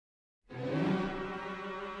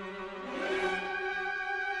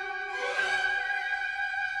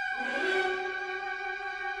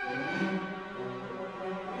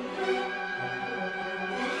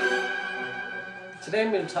Today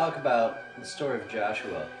I'm going to talk about the story of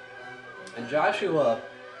Joshua. And Joshua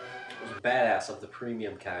was a badass of the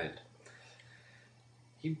premium kind.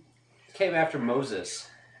 He came after Moses,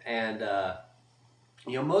 and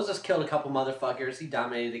Moses killed a couple motherfuckers. He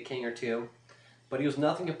dominated a king or two, but he was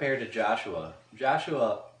nothing compared to Joshua.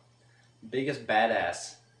 Joshua, biggest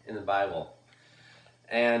badass in the Bible.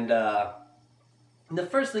 And the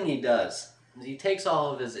first thing he does is he takes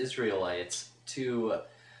all of his Israelites to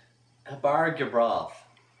Bar Gibral,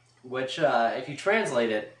 which, if you translate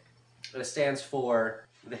it, it stands for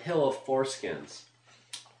the Hill of Foreskins.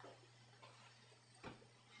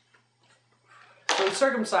 So he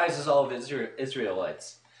circumcises all of his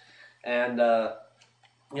Israelites, and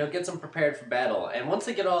gets them prepared for battle. And once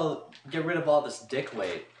they get rid of all this dick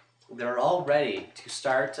weight, they're all ready to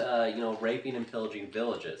start, raping and pillaging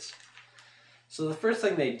villages. So the first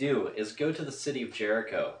thing they do is go to the city of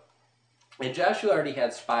Jericho. And Joshua already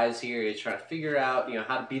had spies here. He's trying to figure out,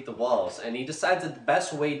 how to beat the walls. And he decides that the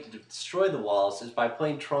best way to destroy the walls is by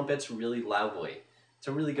playing trumpets really loudly. It's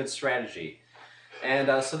a really good strategy.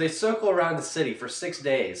 And so they circle around the city for 6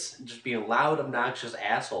 days, just being loud, obnoxious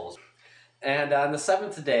assholes. And on the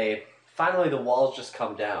 7th day, finally the walls just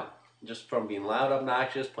come down. Just from being loud,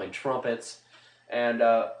 obnoxious, playing trumpets. And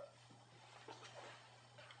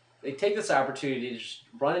they take this opportunity to just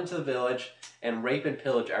run into the village and rape and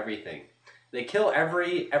pillage everything. They kill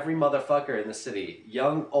every motherfucker in the city.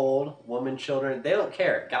 Young, old, women, children. They don't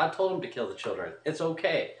care. God told them to kill the children. It's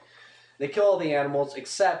okay. They kill all the animals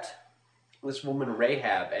except this woman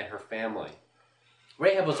Rahab and her family.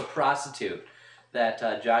 Rahab was a prostitute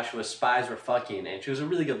that Joshua's spies were fucking, and she was a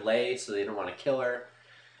really good lay, so they didn't want to kill her.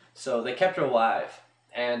 So they kept her alive.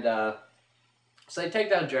 And so they take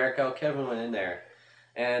down Jericho, kill everyone in there,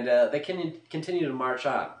 and they can continue to march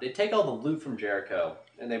on. They take all the loot from Jericho,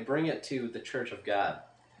 and they bring it to the Church of God.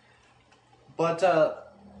 But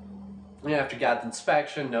after God's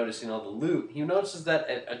inspection, noticing all the loot, he notices that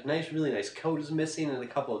a really nice coat is missing and a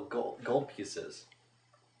couple of gold pieces.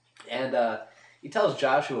 And he tells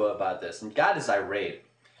Joshua about this, and God is irate.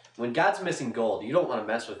 When God's missing gold, you don't want to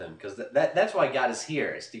mess with him, because that's why God is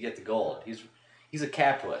here, is to get the gold. He's a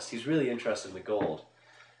capitalist. He's really interested in the gold.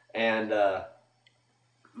 And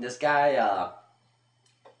this guy,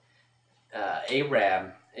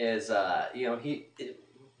 Abraham, is,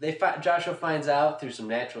 Joshua finds out through some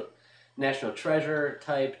national treasure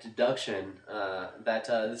type deduction that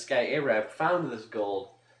this guy Abraham found this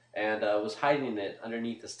gold and was hiding it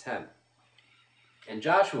underneath his tent. And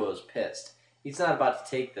Joshua was pissed. He's not about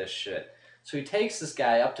to take this shit. So he takes this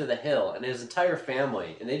guy up to the hill and his entire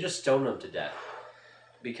family, and they just stone him to death.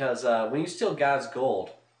 Because when you steal God's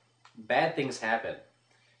gold, bad things happen.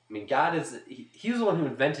 I mean, God he was the one who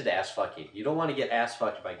invented ass fucking. You don't want to get ass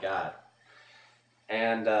fucked by God.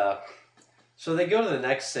 And so they go to the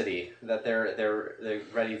next city that they're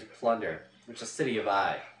ready to plunder, which is the city of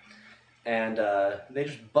Hyde. And they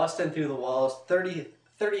just bust in through the walls,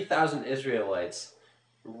 30,000 Israelites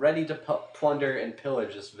ready to plunder and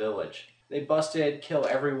pillage this village. They bust in, kill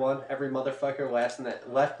everyone, every motherfucker left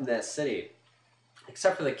in that city,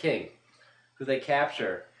 except for the king, who they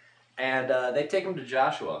capture. And they take him to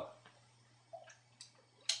Joshua.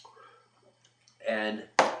 And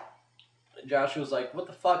Joshua's like, what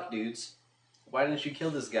the fuck, dudes? Why didn't you kill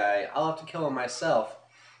this guy? I'll have to kill him myself.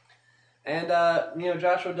 And,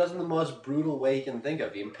 Joshua does it in the most brutal way he can think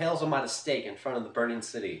of. He impales him on a stake in front of the burning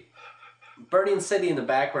city. Burning city in the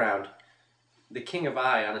background. The king of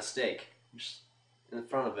Ai on a stake. Just in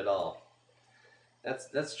front of it all.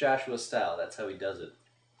 That's Joshua's style. That's how he does it.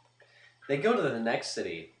 They go to the next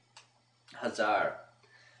city, Hazar.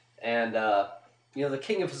 And, the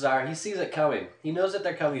king of Hazar, he sees it coming. He knows that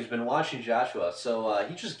they're coming. He's been watching Joshua. So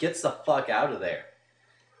he just gets the fuck out of there.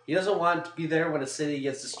 He doesn't want to be there when a city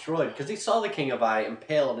gets destroyed, because he saw the king of Ai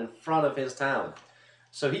impaled in front of his town.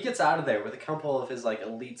 So he gets out of there with a couple of his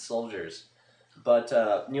elite soldiers. But,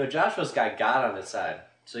 Joshua's got God on his side,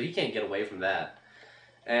 so he can't get away from that.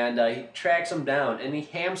 And he tracks him down, and he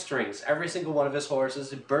hamstrings every single one of his horses.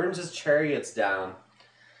 He burns his chariots down.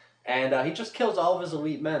 And he just kills all of his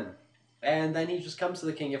elite men. And then he just comes to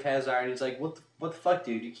the king of Hazar, and he's like, what the fuck,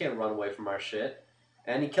 dude? You can't run away from our shit.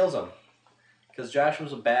 And he kills him. Because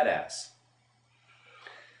Joshua's a badass.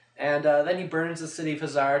 And then he burns the city of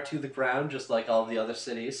Hazar to the ground, just like all the other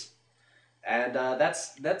cities. And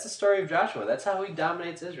that's the story of Joshua. That's how he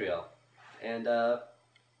dominates Israel. And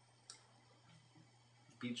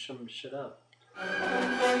beats some shit up.